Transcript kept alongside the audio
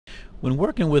When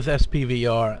working with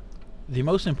SPVR, the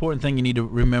most important thing you need to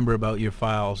remember about your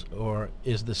files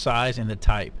is the size and the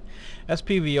type.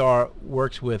 SPVR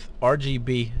works with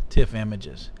RGB TIFF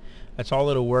images. That's all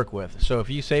it'll work with. So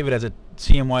if you save it as a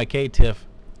CMYK TIFF,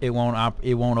 it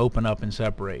won't open up and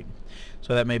separate.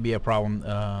 So that may be a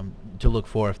problem to look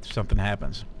for if something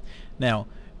happens. Now,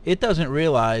 it doesn't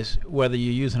realize whether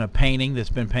you're using a painting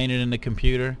that's been painted in the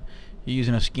computer, you're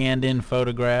using a scanned-in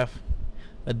photograph,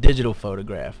 a digital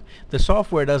photograph. The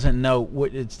software doesn't know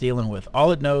what it's dealing with.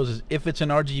 All it knows is if it's an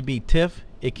RGB TIFF,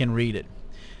 it can read it.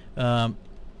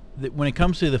 When it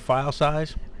comes to the file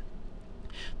size,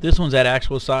 this one's at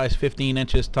actual size 15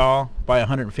 inches tall by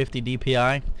 150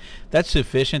 dpi. That's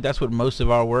sufficient. That's what most of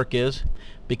our work is,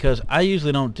 because I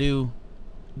usually don't do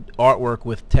artwork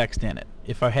with text in it.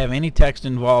 If I have any text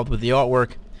involved with the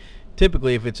artwork,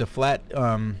 typically if it's a flat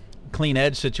clean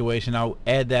edge situation, I'll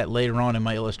add that later on in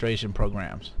my illustration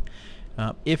programs.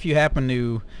 If you happen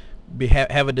to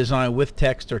have a design with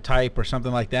text or type or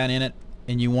something like that in it,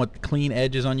 and you want clean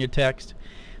edges on your text,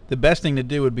 the best thing to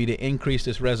do would be to increase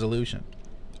this resolution.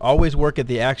 Always work at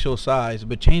the actual size,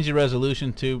 but change the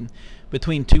resolution to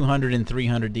between 200 and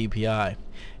 300 dpi.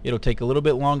 It'll take a little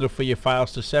bit longer for your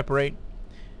files to separate,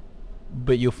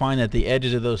 but you'll find that the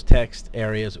edges of those text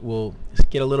areas will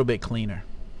get a little bit cleaner.